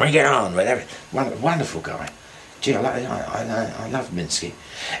 We get on with everything. Wonderful guy. Gee, I love Minsky.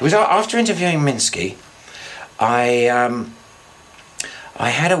 It was after interviewing Minsky, I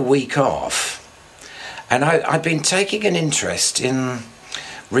had a week off, and I'd been taking an interest in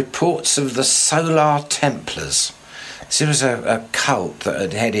reports of the Solar Templars. This was a cult that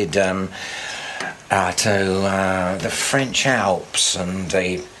had headed to the French Alps and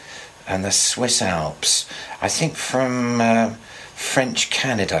the Swiss Alps. I think from French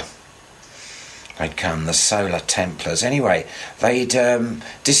Canada. They'd come, the Solar Templars. Anyway, they'd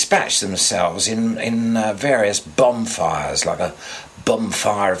dispatched themselves in various bonfires, like a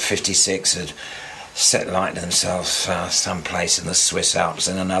bonfire of 56 had set light to themselves someplace in the Swiss Alps,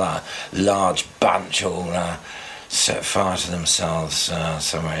 and another large bunch all set fire to themselves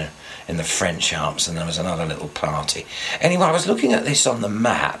somewhere in the French Alps, and there was another little party. Anyway, I was looking at this on the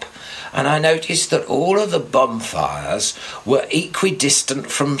map, and I noticed that all of the bonfires were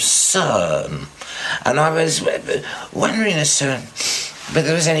equidistant from CERN. And I was wondering as to whether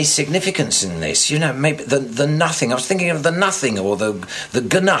there was any significance in this. Maybe the nothing. I was thinking of the nothing, or the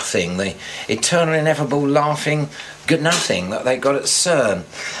g-nothing, the eternal, ineffable, laughing g-nothing that they got at CERN.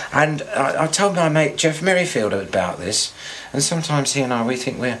 And I told my mate Jeff Merrifield about this, and sometimes he and I, we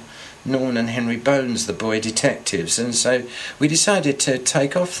think we're Norman and Henry Bones, the boy detectives, and so we decided to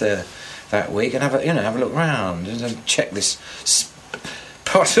take off there that week and have a look round and check this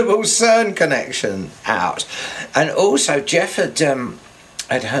possible CERN connection out. And also, Jeff had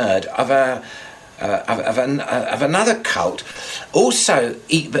heard of another cult, also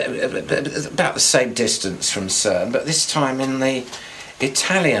about the same distance from CERN, but this time in the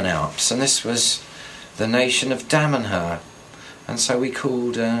Italian Alps, and this was the nation of Damanhur, and so we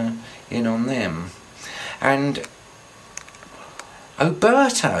called in on them. And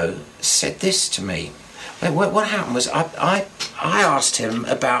Oberto said this to me. What happened was I asked him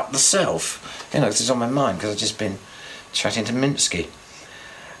about the self. This is on my mind because I've just been chatting to Minsky.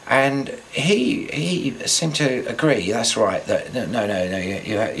 And he seemed to agree, that's right, that no,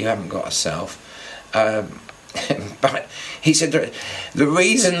 you haven't got a self. But he said the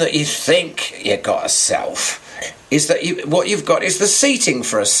reason that you think you got a self is that what you've got is the seating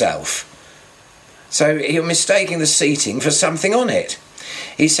for a self. So you're mistaking the seating for something on it.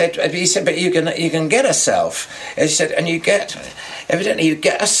 He said, but you can get a self. He said, and evidently you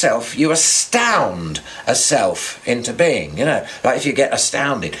get a self, you astound a self into being, like if you get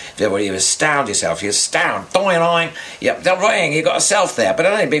astounded, you astound yourself, you astound, you got a self there, but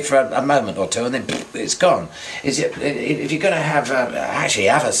it'll only be for a moment or two and then it's gone. If you're going to actually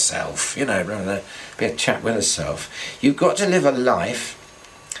have a self, rather than be a chap with a self, you've got to live a life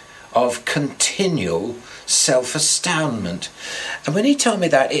of continual self-astoundment. And when he told me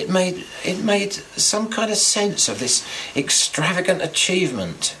that, it made some kind of sense of this extravagant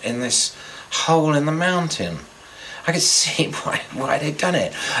achievement in this hole in the mountain. I could see why they'd done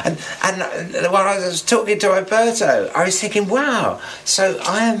it. And while I was talking to Alberto, I was thinking, wow, so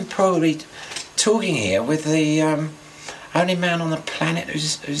I am probably talking here with the only man on the planet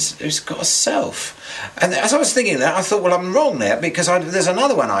who's got a self. And as I was thinking that, I thought, well, I'm wrong there, because there's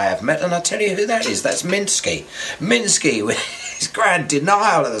another one I have met, and I'll tell you who that is. That's Minsky. Minsky, with his grand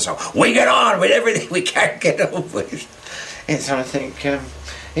denial of the self. We get on with everything we can get on with. And so I think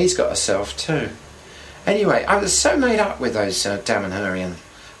he's got a self too. Anyway, I was so made up with those Damanhurian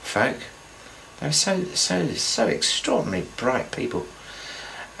folk. They were so extraordinarily bright people.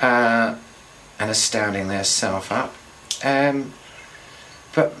 And astounding their self up.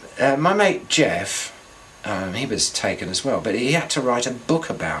 But my mate Jeff, he was taken as well, but he had to write a book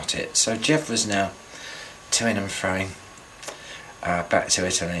about it. So Jeff was now to-ing and froing back to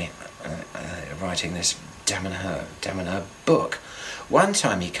Italy, writing this Damanhur book. One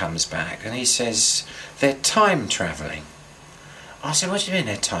time he comes back and he says they're time travelling. I said, what do you mean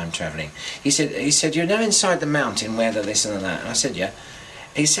they're time travelling? He said, inside the mountain where the this and the that. And I said, yeah.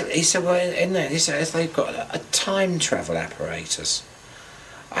 He said, well, in there, they've got a time travel apparatus.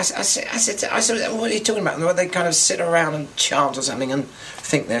 I said, what are you talking about? Well, they kind of sit around and chant or something and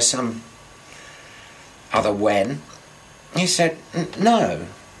think there's some other when. He said, no.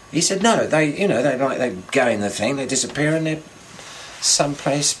 He said, no, they go in the thing, they disappear and they're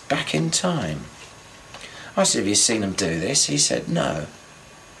someplace back in time. I said, have you seen them do this? He said, no.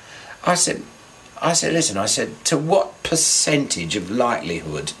 I said, listen, to what percentage of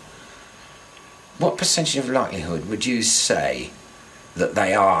likelihood would you say that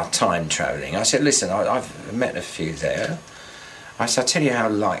they are time travelling? I said, listen, I've met a few there. I said, I'll tell you how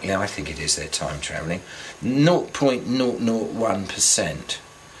likely I think it is they're time travelling. 0.001%.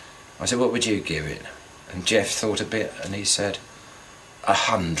 I said, what would you give it? And Jeff thought a bit and he said,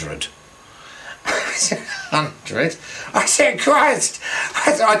 100. I said, 100? I said, Christ,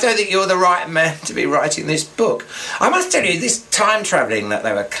 I don't think you're the right man to be writing this book. I must tell you, this time travelling that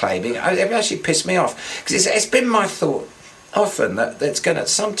they were claiming, it actually pissed me off. Because it's been my thought often that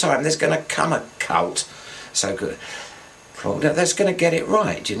sometime there's going to come a cult so good that's going to get it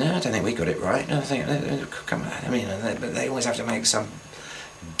right, I don't think we got it right. I think, but they always have to make some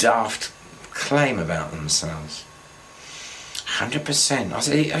daft claim about themselves. 100%. I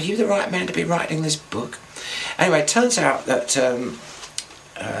said, are you the right man to be writing this book? Anyway, it turns out that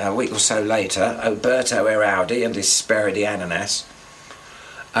a week or so later, Alberto Einaudi and Hesperide Ananas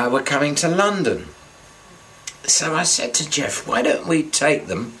were coming to London. So I said to Jeff, why don't we take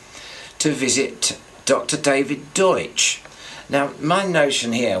them to visit Dr. David Deutsch? Now, my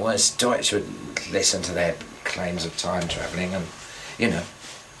notion here was Deutsch would listen to their claims of time travelling and,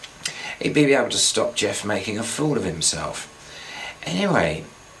 he'd be able to stop Jeff making a fool of himself. Anyway,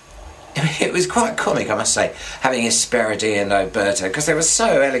 it was quite comic, I must say, having Hesperide and Alberto, because they were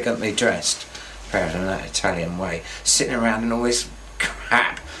so elegantly dressed, apparently in that Italian way, sitting around in all this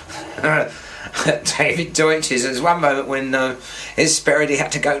crap. David Deutsch's, there was one moment when Hesperide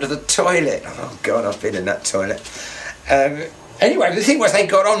had to go to the toilet. Oh God, I've been in that toilet. Anyway, the thing was, they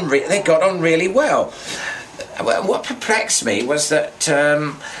got on really well. What perplexed me was that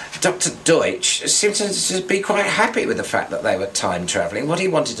Dr. Deutsch seemed to be quite happy with the fact that they were time travelling. What he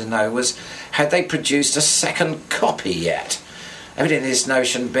wanted to know was, had they produced a second copy yet? Evidently this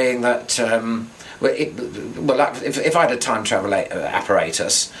notion being that, if I had a time travel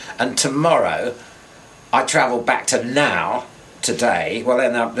apparatus and tomorrow I travel back to now, today, well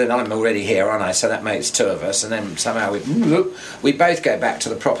then I'm already here, aren't I? So that makes two of us, and then somehow we both go back to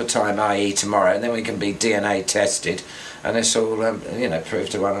the proper time, i.e. tomorrow, and then we can be DNA tested, and it's all prove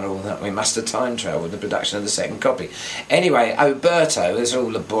to one and all that we must have time travel with the production of the second copy. Anyway, Oberto is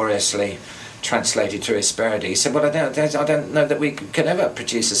all laboriously translated through Hesperide. He said, well, I don't know that we can ever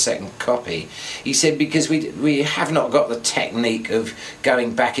produce a second copy. He said, because we have not got the technique of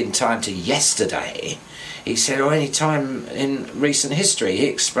going back in time to yesterday. He said, or any time in recent history. He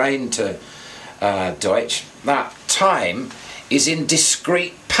explained to Deutsch that time is in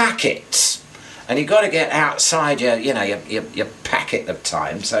discrete packets, and you've got to get outside your packet of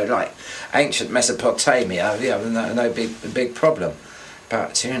time. So like ancient Mesopotamia, no big problem.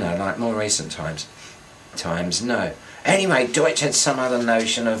 But, like more recent times, no. Anyway, Deutsch had some other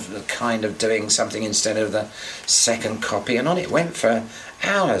notion of the kind of doing something instead of the second copy, and on it went for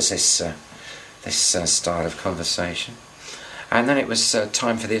hours, this style of conversation. And then it was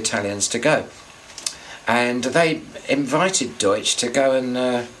time for the Italians to go. And they invited Deutsch to go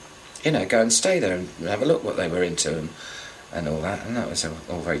and stay there and have a look what they were into and all that, and that was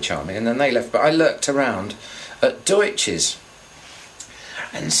all very charming. And then they left, but I lurked around at Deutsch's.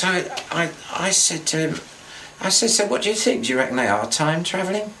 And so I said to him, so what do you think? Do you reckon they are time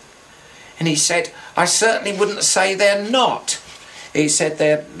travelling? And he said, I certainly wouldn't say they're not. He said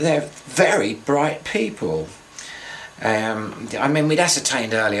they're very bright people. We'd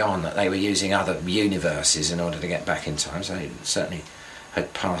ascertained early on that they were using other universes in order to get back in time, so they certainly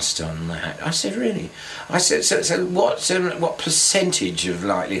had passed on that. I said, really? I said, so what percentage of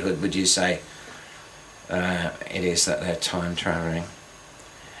likelihood would you say it is that they're time travelling?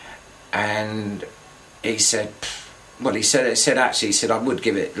 And he said, I would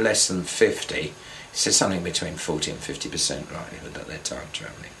give it less than 50. He said something between 40 and 50% likelihood that they're time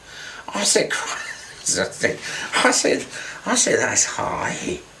travelling. I said, that's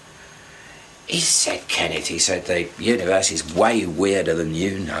high. He said, Kenneth, the universe is way weirder than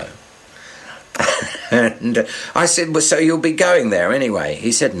you know. And I said, well, so you'll be going there anyway?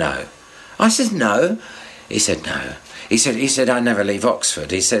 He said, no. I said, no. He said, no. He said, I never leave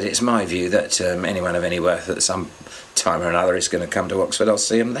Oxford. He said, it's my view that anyone of any worth at some time or another is going to come to Oxford. I'll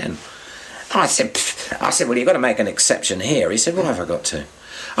see him then. I said, well, you've got to make an exception here. He said, what have I got to?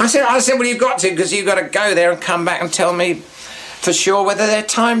 I said, well, you've got to, because you've got to go there and come back and tell me for sure whether they're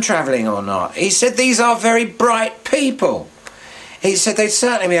time travelling or not. He said, these are very bright people. He said, they'd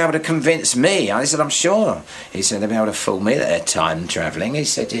certainly be able to convince me. I said, I'm sure. He said, they'd be able to fool me that they're time travelling. He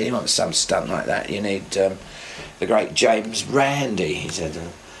said, you want some stunt like that, you need the great James Randi, he said,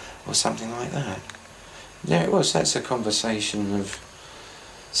 or something like that. Yeah, it was. That's a conversation of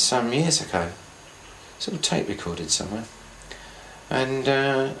some years ago. It's all tape recorded somewhere. And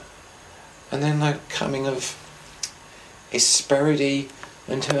then the coming of Hesperide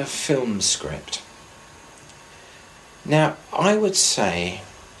and her film script. Now, I would say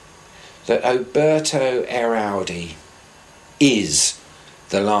that Oberto Einaudi is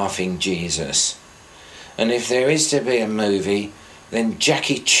the Laughing Jesus. And if there is to be a movie, then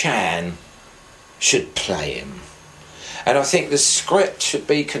Jackie Chan should play him. And I think the script should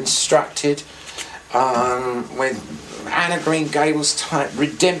be constructed with Anna Green Gables type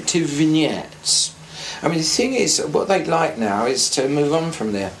redemptive vignettes. I mean, the thing is, what they'd like now is to move on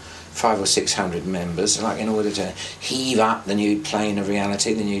from their 500 or 600 members, like in order to heave up the new plane of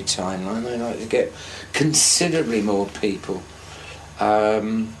reality, the new timeline. They like to get considerably more people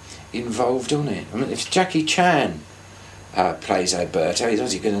involved on it. I mean, if Jackie Chan plays Oberto, he's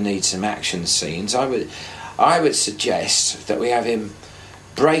obviously going to need some action scenes. I would suggest that we have him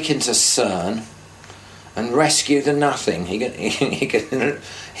break into CERN and rescue the nothing. He can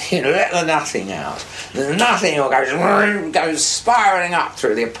let the nothing out. The nothing goes spiralling up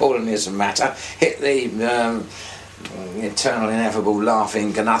through the appallingness of matter, hit the eternal, ineffable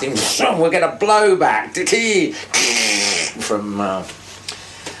laughing nothing. We'll get a blowback from.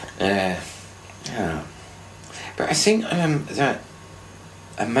 But I think that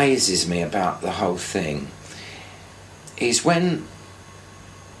amazes me about the whole thing is when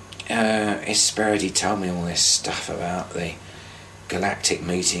Hesperide told me all this stuff about the galactic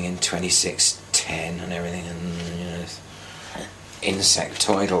meeting in 2610 and everything, and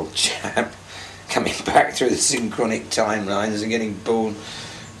insectoidal chap coming back through the synchronic timelines and getting born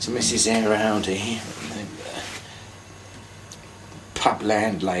to Mrs. Einaudi, pub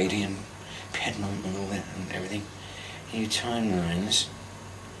landlady and Piedmont and all that and everything, new timelines,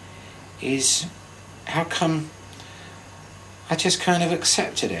 is how come I just kind of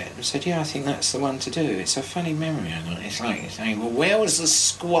accepted it and said, yeah, I think that's the one to do. It's a funny memory I got. It's like saying, well, where was the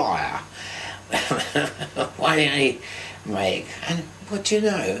squire? Why Meg. And what do you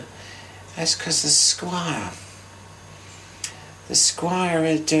know? That's because the Squire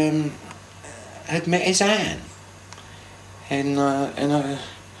had met his Anne in a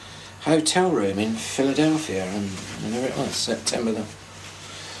hotel room in Philadelphia, and whenever it was, September the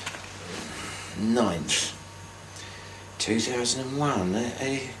 9th, 2001.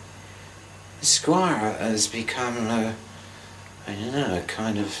 The Squire has become a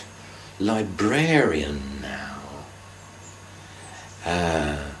kind of librarian now.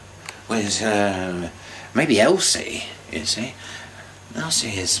 Maybe Elsie, you see.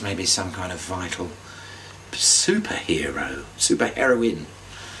 Elsie is maybe some kind of vital superheroine.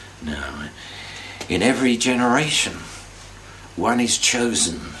 No, in every generation, one is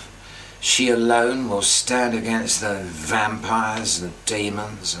chosen. She alone will stand against the vampires, the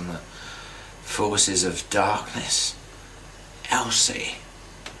demons, and the forces of darkness. Elsie,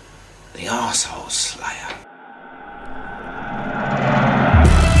 the arsehole slayer.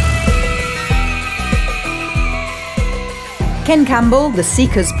 Ken Campbell, The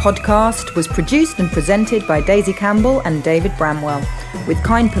Seekers podcast, was produced and presented by Daisy Campbell and David Bramwell, with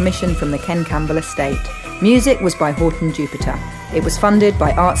kind permission from the Ken Campbell estate. Music was by Horton Jupiter. It was funded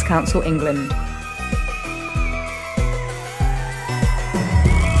by Arts Council England.